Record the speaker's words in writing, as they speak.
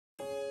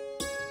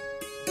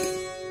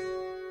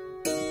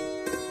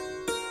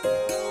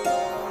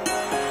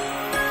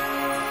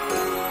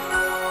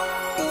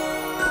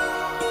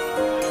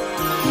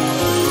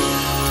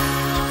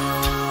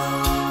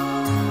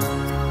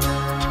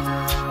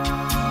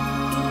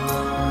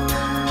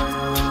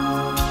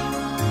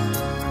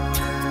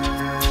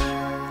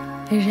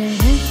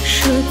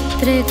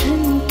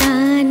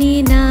रणक्षुत्रघण्टानि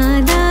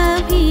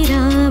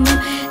नादाभिरामं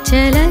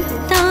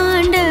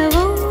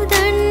चलत्ताण्डवौ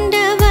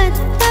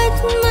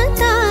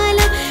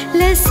दण्डवत्पद्मतालं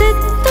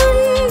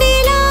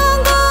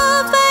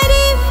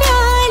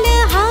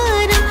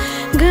लसत्तुण्डिलाङ्गोपरिव्यालहारं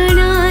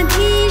गणाधीशमेशानसूनुं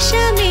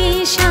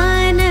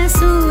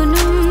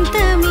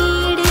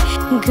तमीडे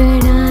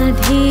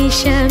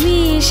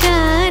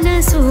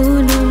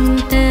गणाधीशमेशानसूनुं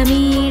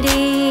तमीडे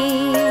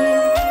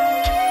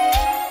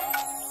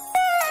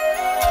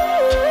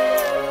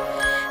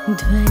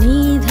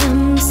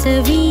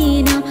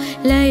ध्वनिध्वंसवीणा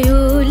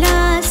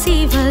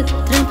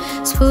लयोलासिवक्त्रं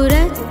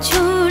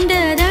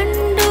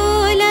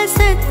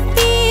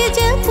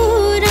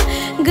स्फुरच्छोण्डदण्डोलसत्तेजपूरं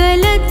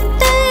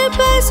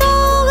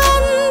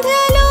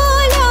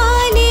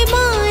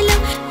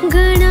गलत्तर्पसौगन्ध्यलोलालिमालं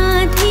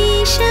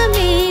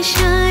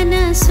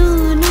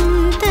गणाधीशमेशानसूनुं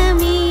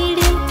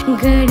तमीडे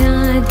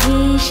गणाधीशमेशानसूनुं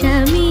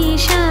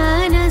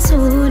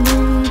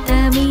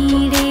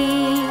तमीडे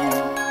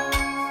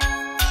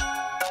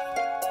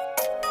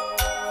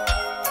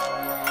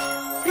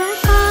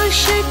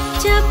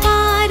प्रकाशच्च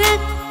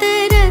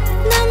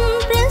पारक्तरत्नं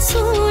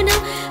प्रसूनं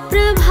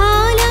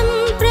प्रभालं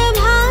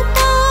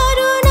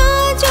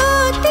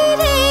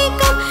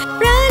प्रभातारुणज्योतिरेकं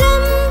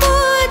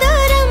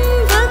प्रलम्बोदरं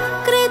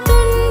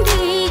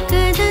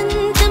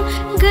वक्रतुण्डैकदन्तं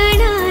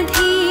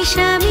गणाधीशमेशानसूनुं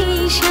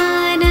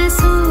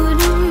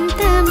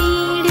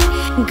तमीडे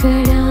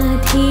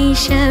गणाधीशमेशानसूनुं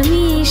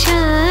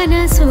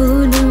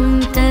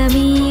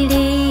तमीडे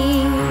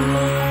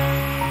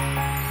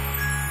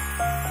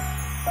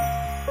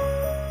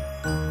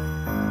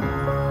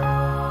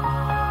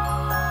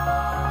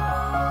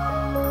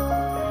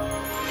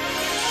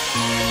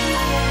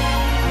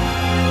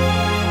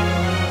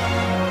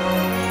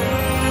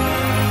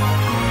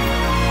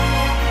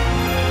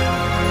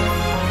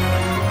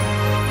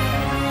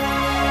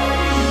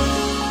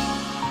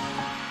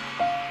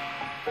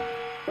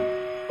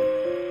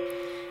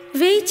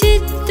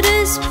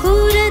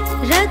विचित्रस्फुरत्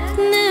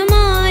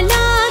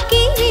रत्नमाला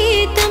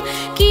किरीटं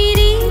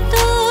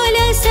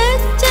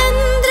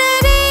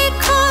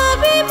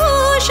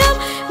किरीटोलसच्चन्द्ररेखाविभूषं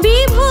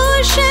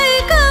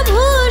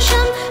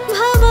विभूषैकभूषं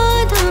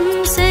भवधं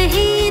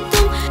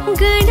सहेतुं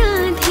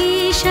गणाधीशमेशानसूनुं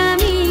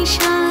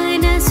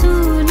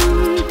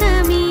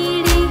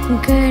तमीडे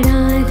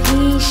गणाधीशमेशानसूनुं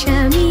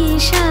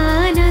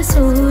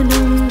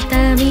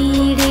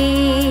तमीडे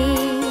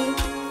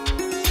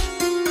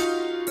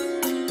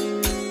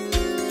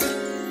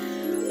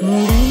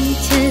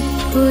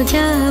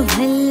मुडञ्चत्भुजा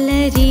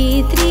भल्लरी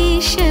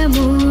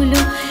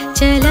त्रिशमूलो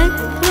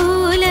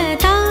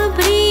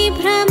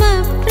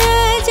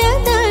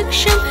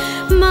चलत्प्रोलताभ्रीभ्रमप्रजदक्षं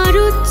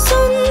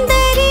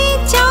मरुत्सुन्दरी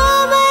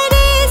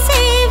चामरे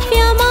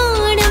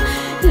सेव्यमाणं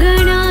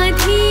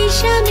गणाधीशमेशानसूनुं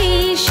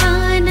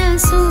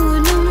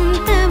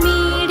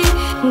तमीडे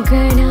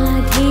गणाधीशमेशानसूनुं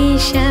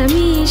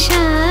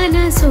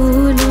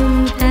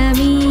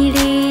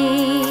तमीडे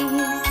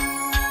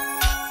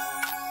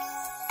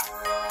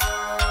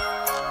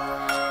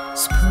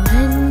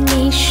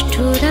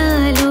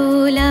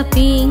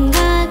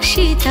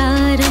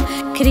स्फुरन्निष्ठुरालोलपिङ्गाक्षितारं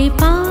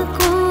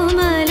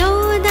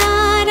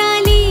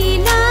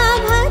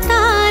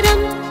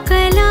कृपाकोमलोदारलीलाभतारं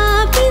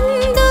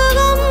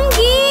कलाबिन्दुगं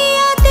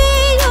गीयते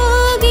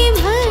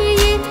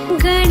योगिभर्ये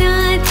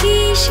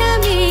गणाधीशमेशानसूनुं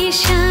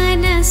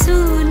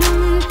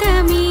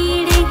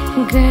तमीडे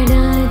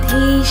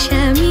गणाधीशमेशानसूनुं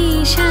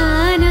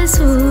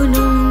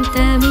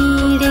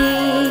तमीडे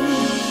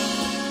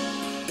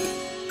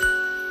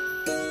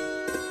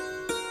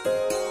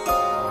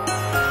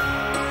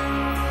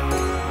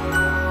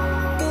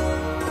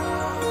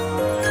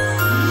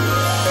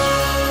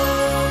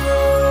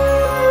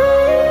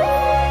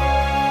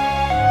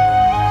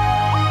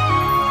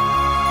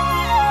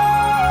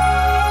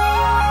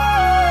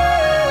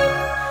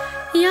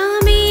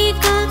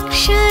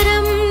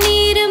यामेकाक्षरं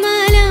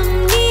निर्मलं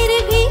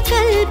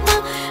निर्विकल्पं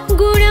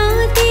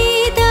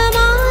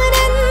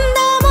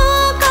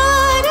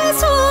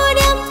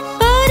गुणातीतमानन्दमाकारसूर्यं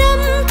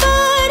परं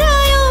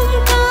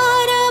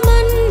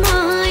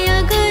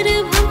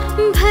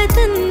परयोंकारमन्मायगर्भं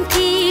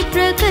भतन्ति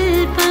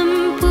प्रकल्पं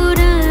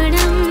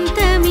पुराणं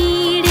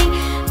तमीडे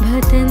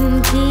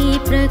भतन्ति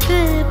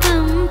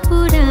प्रकल्पं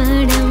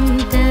पुराणं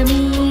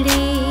तमीडे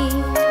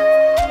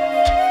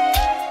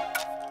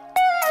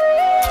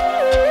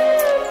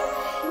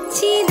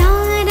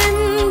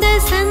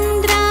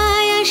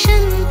चिदानन्दसन्द्राय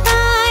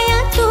शन्ताय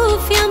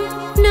तुभ्यं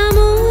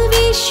नमो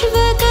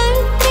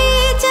विश्वकर्त्रे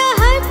च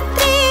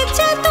हर्त्रे च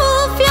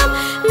तुभ्यं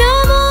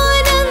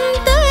नमोऽनन्तलीलाय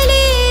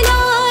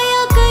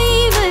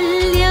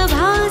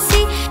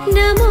कैवल्यभासे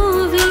नमो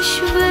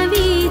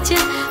विश्ववीज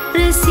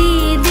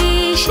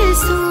प्रसीदेश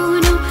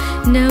सूनो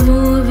नमो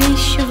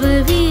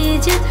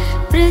विश्ववीज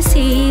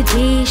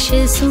प्रसीदेश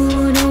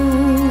सूनो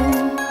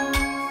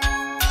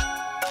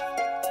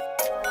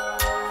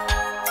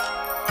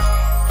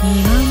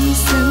इमं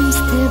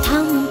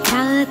संस्तभं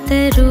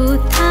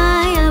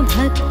प्रातरुत्थाय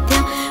भक्त्या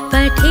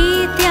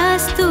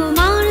पठेत्यास्तु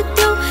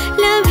मार्त्यो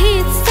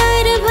लभेत्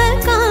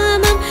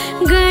सर्वकामं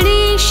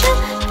गणेश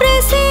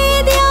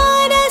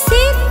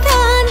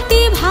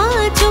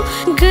प्रसीद्यानसिद्धान्तिभाजो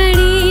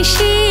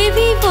गणेशे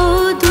विवो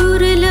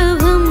दुर्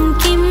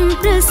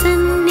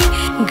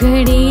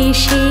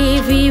गणेशे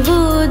विवो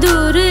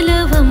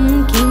दुर्लभं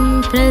किं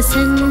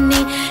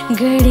प्रसन्ने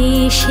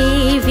गणेशे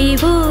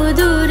विवो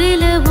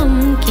दुर्लभं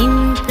किं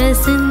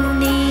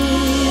प्रसन्ने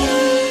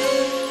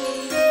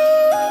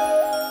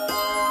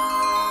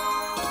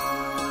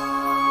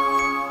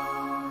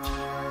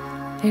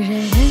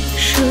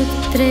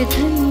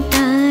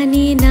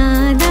रणक्षुत्रघण्टानि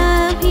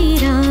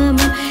नादाभिराम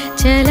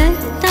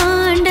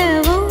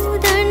चलत्ताण्डवो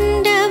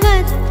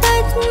दण्डवत्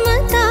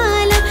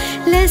पद्मतालं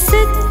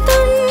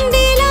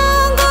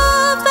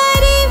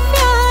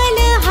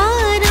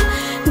लसत्तुण्डिलाङ्गोपरिव्यालहारं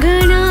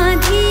गणाधीशमेशानसूनुं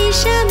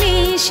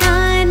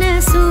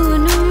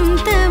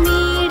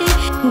तमीडे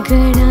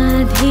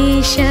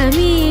गणाधीशमेशानसूनुं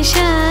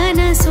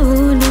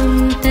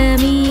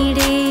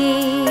तमीडे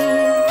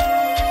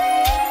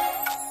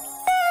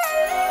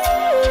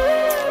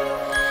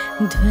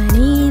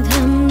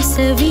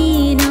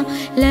ध्वनिध्वंसवीणा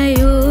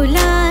लयोलासिवक्त्रं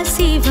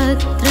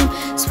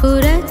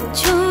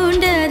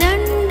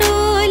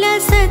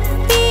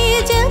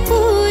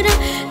स्फुरच्छूण्डदण्डोलसत्तेजपूरं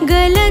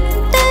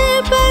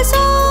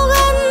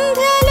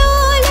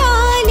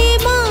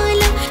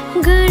गलत्तल्पसौगन्धलोलालिमालं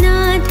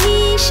गणाधीशमेशानसूनुं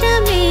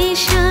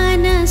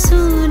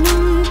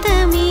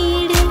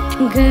तमीडे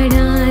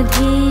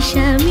गणाधीशमेशानसूनुं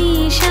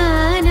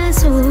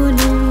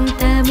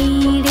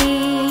तमीडे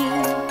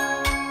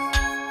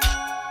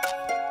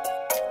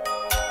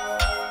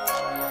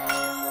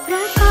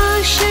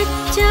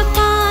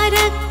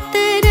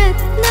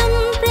प्रकाशच्चपारक्तरत्नं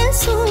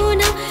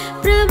प्रसूनं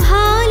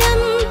प्रभालं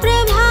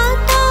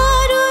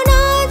प्रभातारुणा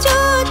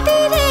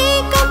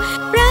ज्योतिरेकं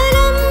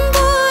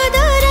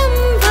प्रलम्बोदरं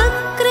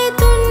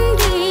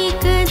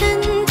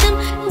वक्रतुण्डैकदन्तं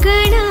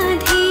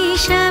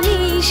गणाधीशमेशानसूनुं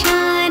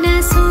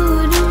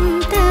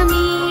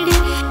तमीडे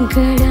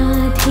गणाधीशमेशानसूनुं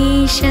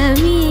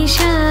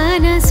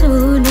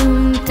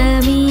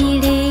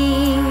तमीडे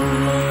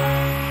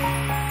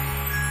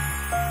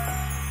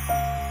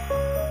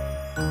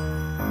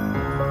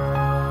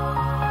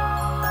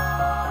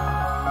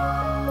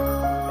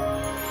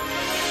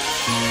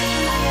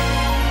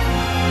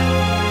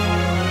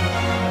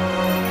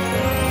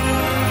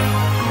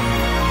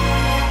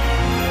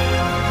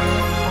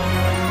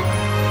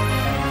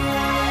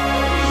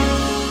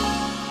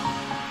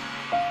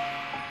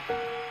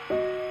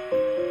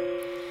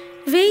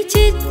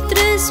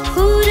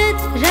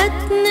विचित्रस्फुरत्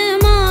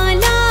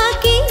रत्नमाला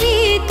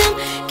किरीटं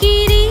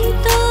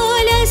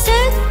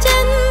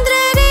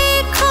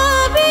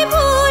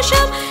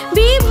किरीटोलसच्चन्द्ररेखाविभूषं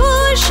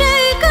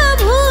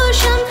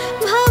विभूषैकभूषं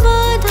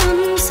भवोधं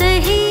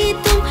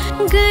सहेतुं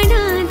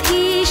गणाधीशमेशानसूनुं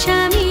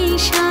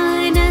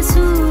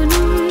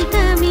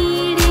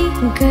तमीडे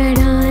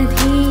गणाधीशमेशानसूनुं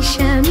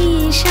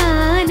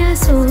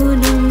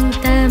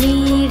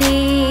तमीडे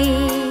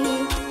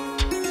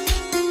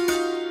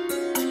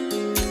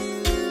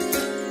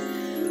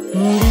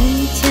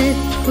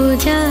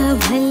मुडञ्चत्पूजा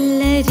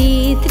भल्लरी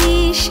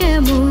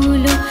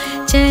त्रिशमूलो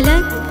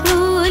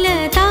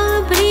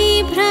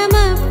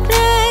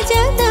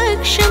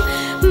चलत्प्रोलताभ्रीभ्रमप्रजदक्षं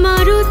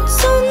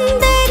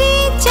मरुत्सुन्दरी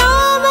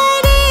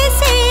चामरे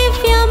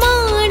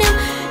सेव्यमाणं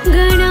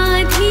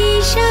गणाधीशमेशानसूनुं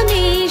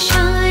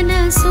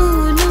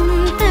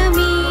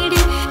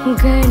तमीडे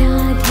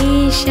गणाधीशमेशानसूनुं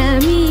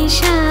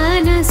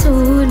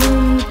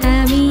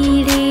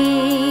तमीडे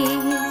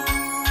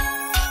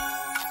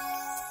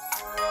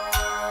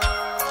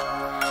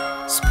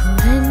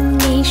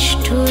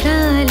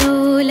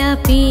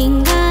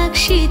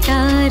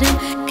स्फुरन्निष्ठुरालोलपिङ्गाक्षितारं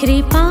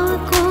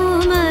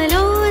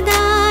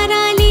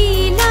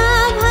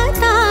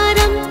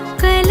कृपाकोमलोदारलीलाभतारं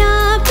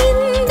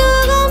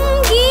कलाबिन्दुगं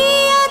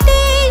गीयते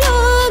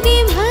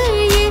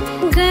योगिभर्ये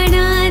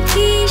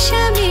गणाधीशमेशानसूनुं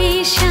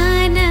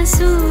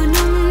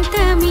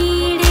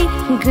तमीडे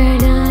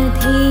गणाधीशमेशानसूनुं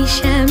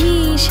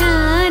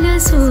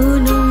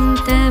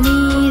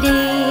तमीडे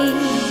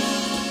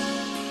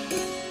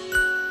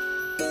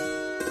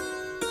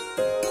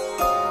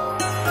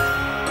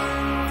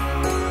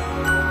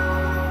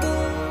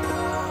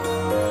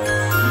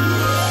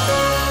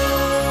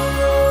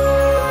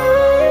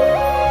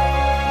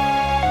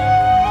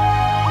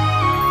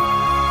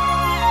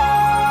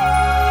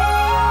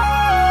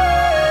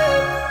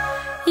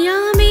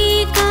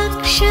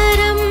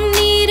यामेकाक्षरं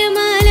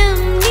निर्मलं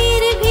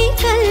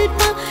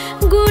निर्विकल्पं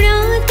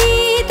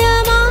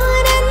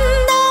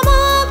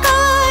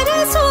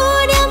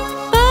गुणातीतमानन्दमाकारसूर्यं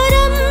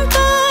परं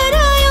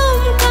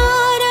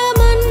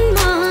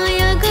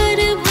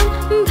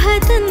परयोंकारमन्मायगर्भं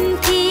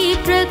भतन्ति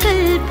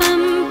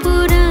प्रकल्पं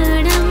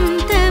पुराणं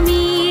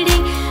तमीडे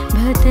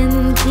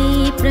भतन्ति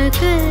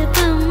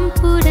प्रकल्पं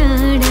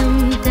पुराणं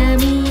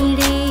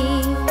तमीडे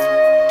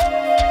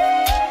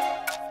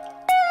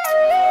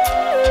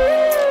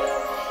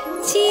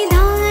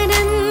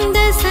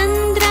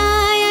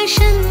चिदानन्दसन्द्राय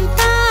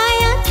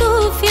शन्ताय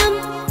तुभ्यं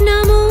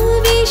नमो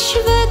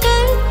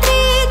विश्वकर्त्रे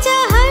च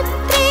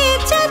हर्त्रे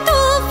च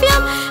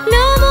तुभ्यं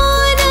नमो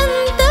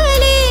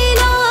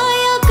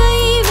अनन्तलीलाय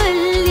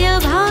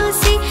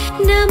कैवल्यभासे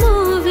नमो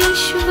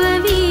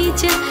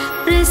विश्ववीज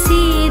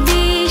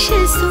प्रसीदेश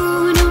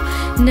सूनो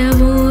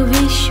नमो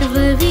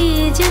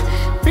विश्ववीज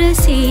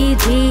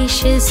प्रसीदेश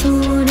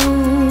सूनो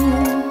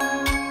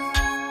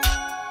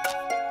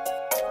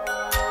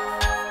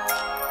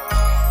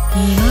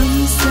Yeah.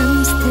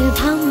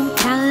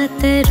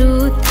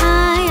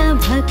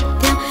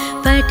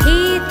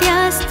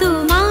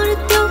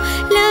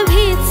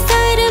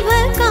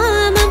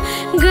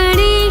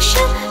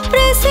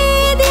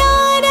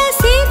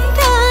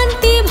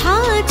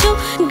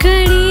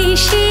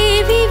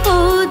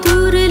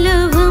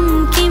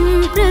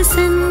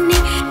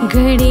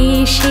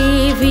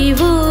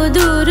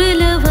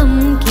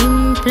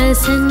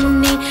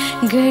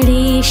 प्रसन्ने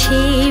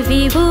गणेशे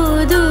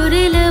विभो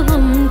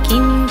दुर्लभं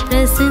किं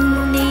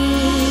प्रसन्ने।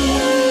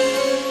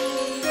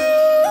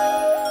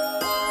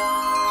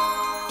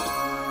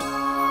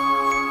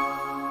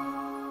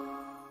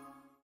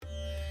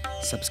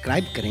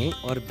 सब्सक्राइब करें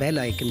और बेल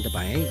आइकन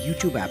दबाएं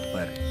YouTube ऐप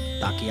पर,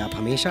 ताकि आप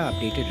हमेशा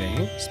अपडेटेड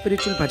रहें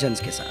स्पिरिचुअल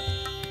भजन्स के साथ।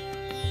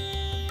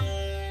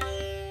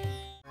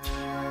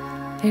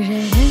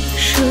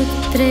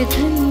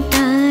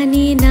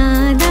 रणक्षुत्रघण्टानि